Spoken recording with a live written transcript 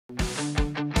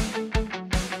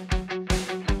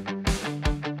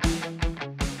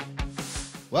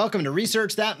Welcome to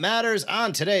Research That Matters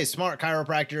on today's Smart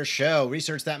Chiropractor show.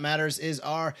 Research That Matters is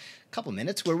our couple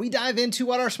minutes where we dive into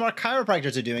what our smart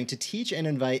chiropractors are doing to teach and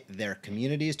invite their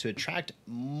communities to attract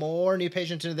more new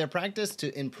patients into their practice,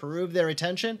 to improve their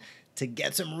retention, to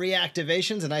get some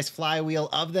reactivations, a nice flywheel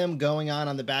of them going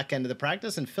on the back end of the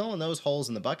practice and filling those holes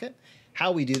in the bucket.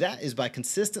 How we do that is by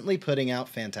consistently putting out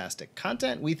fantastic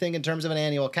content. We think in terms of an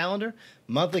annual calendar,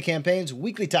 monthly campaigns,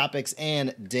 weekly topics,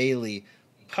 and daily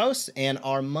posts. And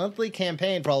our monthly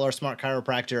campaign for all our Smart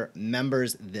Chiropractor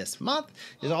members this month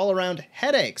is all around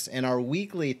headaches. And our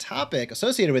weekly topic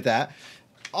associated with that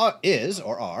are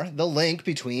the link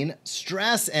between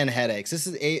stress and headaches. This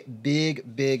is a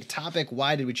big topic.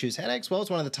 Why did we choose headaches? Well, it's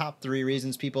one of the top 3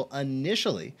 reasons people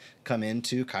initially come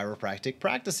into chiropractic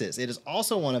practices. It is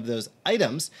also one of those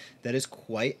items that is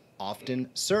quite often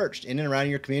searched in and around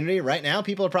your community. Right now,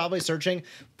 people are probably searching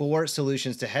for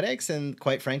solutions to headaches, and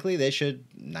quite frankly, they should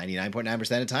 99.9% of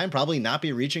the time probably not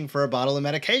be reaching for a bottle of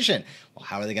medication. Well,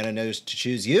 how are they going to know to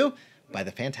choose you? By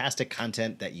the fantastic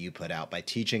content that you put out, by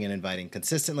teaching and inviting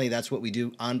consistently. That's what we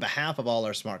do on behalf of all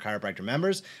our Smart Chiropractor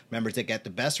members. Members that get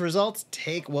the best results,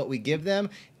 take what we give them,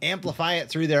 amplify it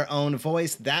through their own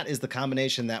voice. That is the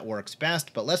combination that works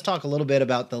best. But let's talk a little bit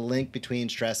about the link between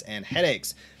stress and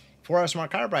headaches. For our Smart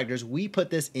Chiropractors, we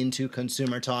put this into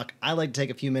consumer talk. I like to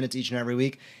take a few minutes each and every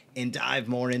week and dive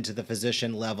more into the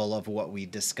physician level of what we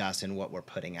discuss and what we're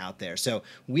putting out there. So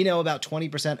we know about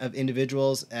 20% of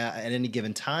individuals at any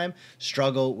given time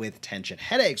struggle with tension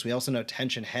headaches. We also know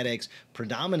tension headaches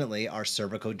predominantly are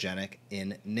cervicogenic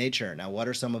in nature. Now, what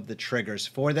are some of the triggers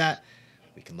for that?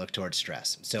 We can look towards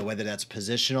stress. So whether that's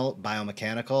positional,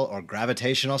 biomechanical, or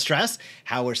gravitational stress,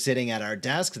 how we're sitting at our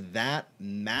desks, that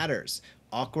matters.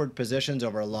 Awkward positions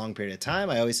over a long period of time.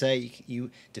 I always say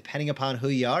you depending upon who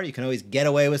you are, you can always get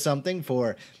away with something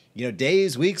for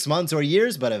days, weeks, months, or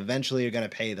years, but eventually you're going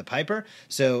to pay the piper.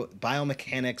 So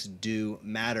biomechanics do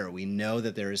matter. We know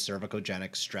that there is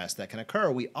cervicogenic stress that can occur.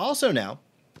 We also know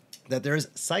that there is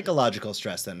psychological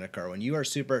stress that can occur. When you are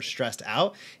super stressed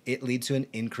out, it leads to an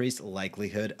increased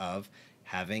likelihood of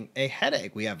having a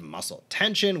headache. We have muscle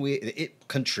tension. It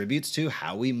contributes to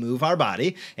how we move our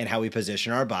body, and how we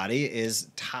position our body is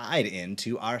tied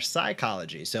into our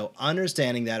psychology. So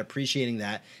understanding that, appreciating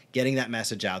that, getting that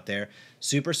message out there,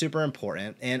 super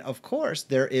important. And of course,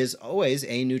 there is always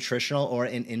a nutritional or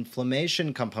an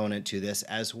inflammation component to this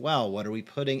as well. What are we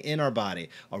putting in our body?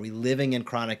 Are we living in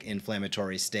chronic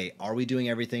inflammatory state? Are we doing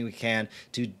everything we can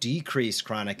to decrease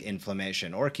chronic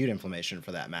inflammation, or acute inflammation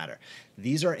for that matter?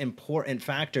 These are important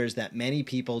factors that many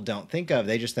people don't think of.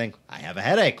 They just think, I have a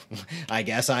headache. I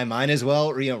guess I might as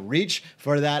well reach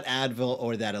for that Advil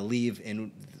or that Aleve.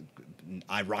 In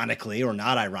ironically or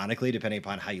not ironically, depending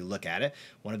upon how you look at it,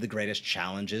 one of the greatest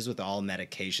challenges with all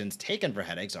medications taken for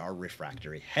headaches are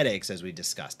refractory headaches, as we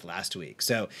discussed last week.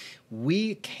 So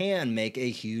we can make a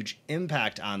huge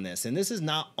impact on this. And this is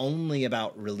not only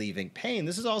about relieving pain,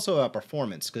 this is also about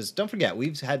performance. Because don't forget,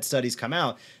 we've had studies come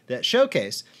out that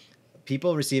showcase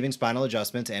people receiving spinal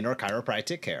adjustments and or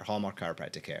chiropractic care, hallmark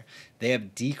chiropractic care, they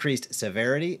have decreased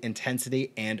severity,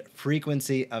 intensity, and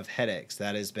frequency of headaches.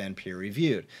 That has been peer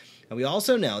reviewed. And we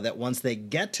also know that once they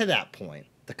get to that point,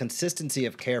 the consistency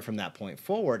of care from that point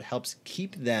forward helps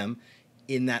keep them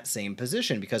in that same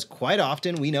position, because quite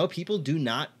often we know people do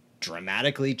not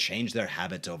dramatically change their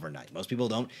habits overnight. Most people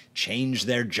don't change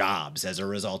their jobs as a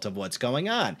result of what's going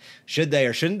on. Should they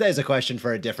or shouldn't they is a question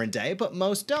for a different day, but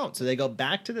most don't. So they go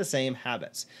back to the same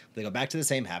habits. If they go back to the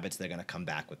same habits, they're going to come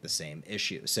back with the same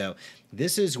issue. So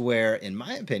this is where, in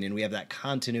my opinion, we have that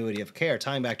continuity of care,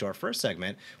 tying back to our first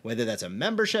segment, whether that's a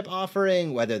membership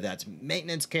offering, whether that's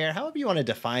maintenance care, however you want to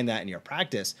define that in your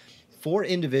practice, for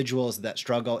individuals that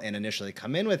struggle and initially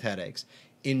come in with headaches,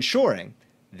 ensuring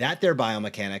that their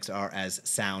biomechanics are as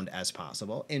sound as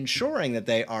possible, ensuring that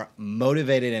they are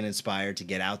motivated and inspired to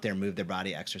get out there, move their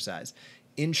body, exercise,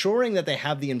 ensuring that they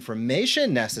have the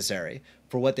information necessary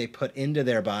for what they put into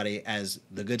their body as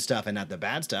the good stuff and not the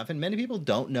bad stuff. And many people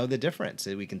don't know the difference.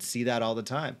 We can see that all the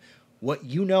time. What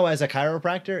you know as a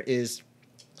chiropractor is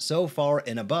so far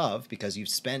and above, because you've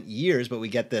spent years, but we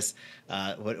get this,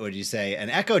 what would you say, an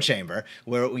echo chamber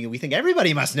where we think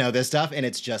everybody must know this stuff, and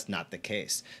it's just not the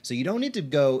case. So you don't need to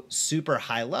go super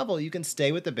high level. You can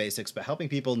stay with the basics, but helping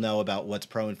people know about what's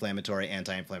pro-inflammatory,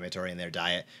 anti-inflammatory in their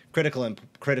diet,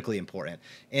 critically important.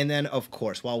 And then, of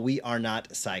course, while we are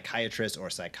not psychiatrists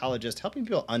or psychologists, helping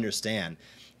people understand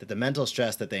that the mental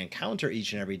stress that they encounter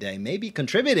each and every day may be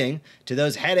contributing to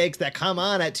those headaches that come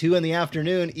on at 2 in the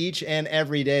afternoon each and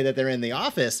every day that they're in the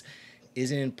office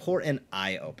is an important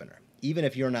eye-opener. even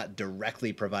if you're not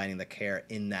directly providing the care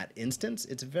in that instance,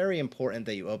 it's very important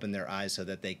that you open their eyes so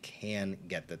that they can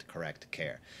get the correct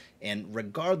care. And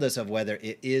regardless of whether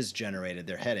it is generated,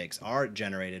 their headaches are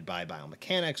generated by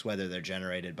biomechanics, whether they're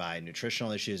generated by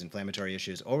nutritional issues, inflammatory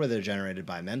issues, or whether they're generated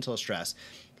by mental stress,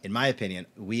 in my opinion,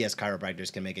 we as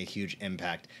chiropractors can make a huge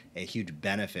impact, a huge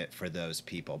benefit for those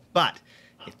people. But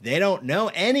if they don't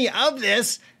know any of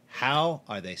this, how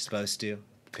are they supposed to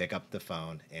pick up the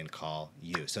phone and call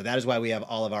you? So that is why we have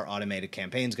all of our automated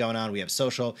campaigns going on. We have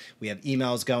social, we have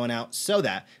emails going out so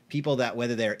that people that,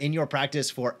 whether they're in your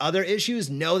practice for other issues,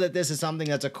 know that this is something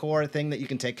that's a core thing that you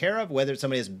can take care of. Whether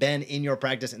somebody has been in your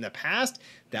practice in the past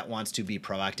that wants to be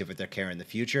proactive with their care in the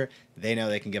future, they know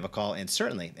they can give a call. And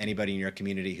certainly anybody in your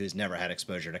community who's never had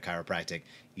exposure to chiropractic,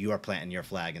 you are planting your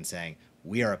flag and saying,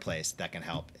 we are a place that can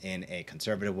help in a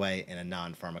conservative way, in a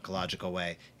non-pharmacological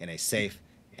way, in a safe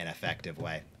and effective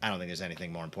way. I don't think there's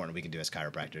anything more important we can do as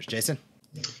chiropractors. Jason?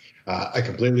 I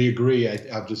completely agree.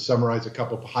 I've just summarized a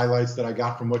couple of highlights that I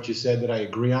got from what you said that I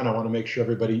agree on. I want to make sure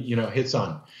everybody, hits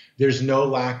on. There's no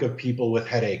lack of people with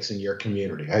headaches in your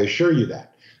community. I assure you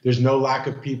that. There's no lack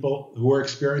of people who are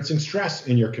experiencing stress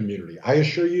in your community. I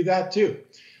assure you that too.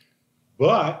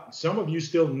 But some of you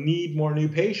still need more new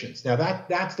patients. Now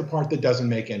that's the part that doesn't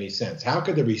make any sense. How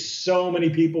could there be so many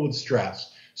people with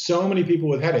stress, so many people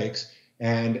with headaches,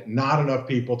 and not enough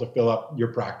people to fill up your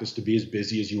practice to be as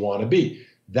busy as you want to be?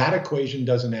 That equation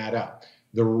doesn't add up.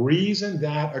 The reason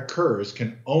that occurs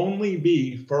can only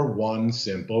be for one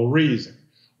simple reason.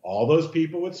 All those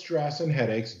people with stress and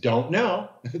headaches don't know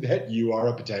that you are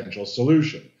a potential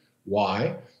solution.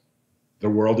 Why? The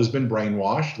world has been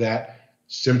brainwashed that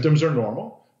symptoms are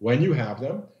normal. When you have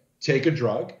them, take a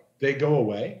drug, they go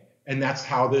away, and that's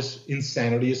how this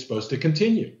insanity is supposed to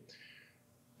continue.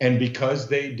 And because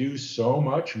they do so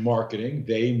much marketing,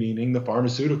 they meaning the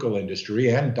pharmaceutical industry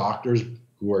and doctors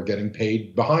who are getting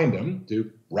paid behind them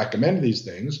to recommend these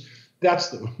things,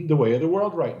 that's the way of the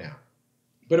world right now.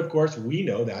 But of course, we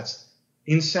know that's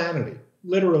insanity.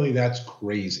 Literally, that's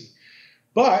crazy.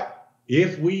 But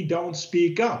if we don't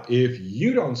speak up, if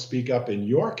you don't speak up in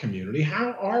your community,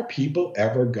 how are people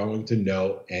ever going to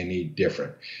know any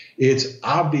different? It's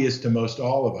obvious to most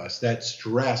all of us that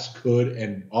stress could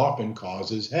and often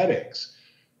causes headaches.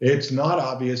 It's not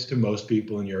obvious to most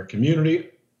people in your community,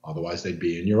 otherwise they'd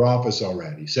be in your office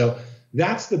already. So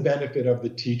that's the benefit of the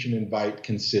teach and invite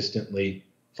consistently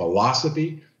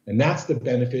philosophy, and that's the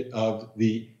benefit of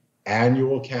the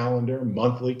annual calendar,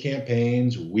 monthly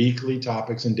campaigns, weekly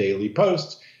topics, and daily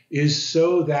posts, is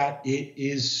so that it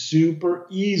is super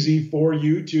easy for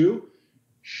you to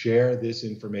share this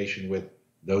information with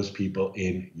those people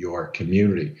in your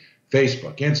community.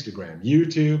 Facebook, Instagram,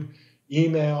 YouTube,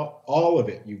 email, all of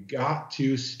it. You've got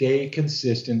to stay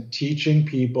consistent teaching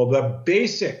people the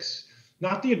basics,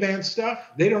 not the advanced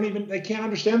stuff. They can't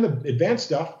understand the advanced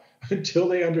stuff until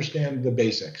they understand the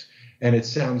basics. And it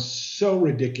sounds so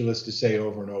ridiculous to say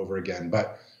over and over again,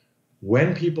 but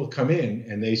when people come in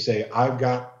and they say, I've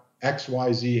got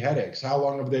XYZ headaches, how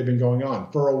long have they been going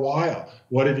on? For a while.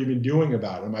 What have you been doing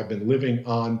about them? I've been living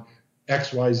on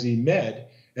XYZ med.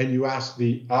 And you ask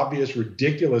the obvious,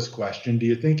 ridiculous question, do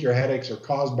you think your headaches are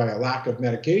caused by a lack of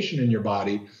medication in your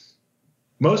body?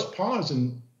 Most pause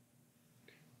and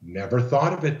never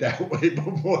thought of it that way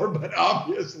before, but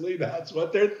obviously that's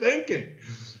what they're thinking.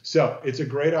 So it's a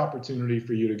great opportunity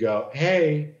for you to go,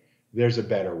 hey, there's a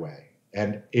better way.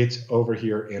 And it's over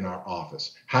here in our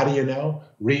office. How do you know?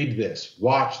 Read this,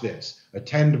 watch this,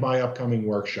 attend my upcoming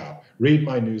workshop, read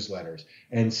my newsletters,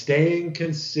 and staying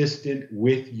consistent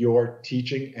with your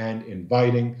teaching and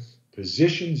inviting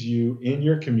positions you in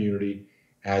your community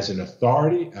as an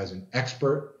authority, as an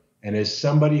expert, and as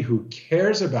somebody who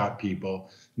cares about people,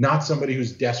 not somebody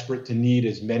who's desperate to need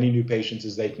as many new patients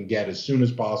as they can get as soon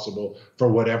as possible for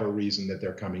whatever reason that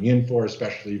they're coming in for,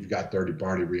 especially if you've got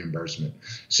third-party reimbursement.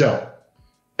 So,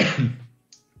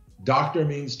 doctor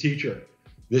means teacher.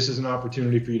 This is an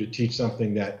opportunity for you to teach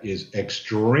something that is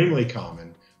extremely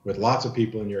common with lots of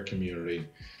people in your community.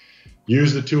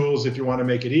 Use the tools if you want to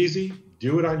make it easy.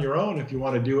 Do it on your own if you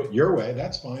want to do it your way.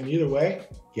 That's fine. Either way,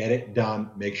 get it done.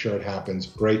 Make sure it happens.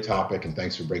 Great topic, and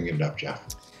thanks for bringing it up, Jeff.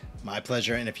 My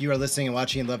pleasure. And if you are listening and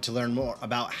watching and love to learn more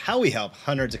about how we help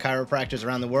hundreds of chiropractors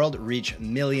around the world reach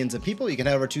millions of people, you can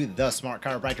head over to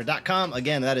thesmartchiropractor.com.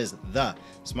 Again, that is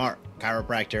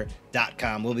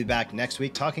thesmartchiropractor.com. We'll be back next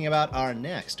week talking about our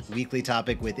next weekly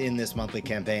topic within this monthly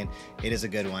campaign. It is a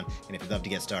good one. And if you'd love to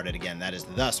get started, again, that is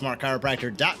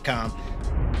thesmartchiropractor.com.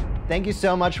 Thank you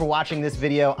so much for watching this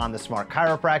video on the Smart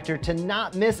Chiropractor. To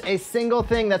not miss a single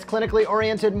thing that's clinically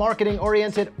oriented, marketing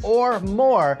oriented, or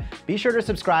more, be sure to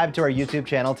subscribe to our YouTube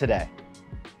channel today.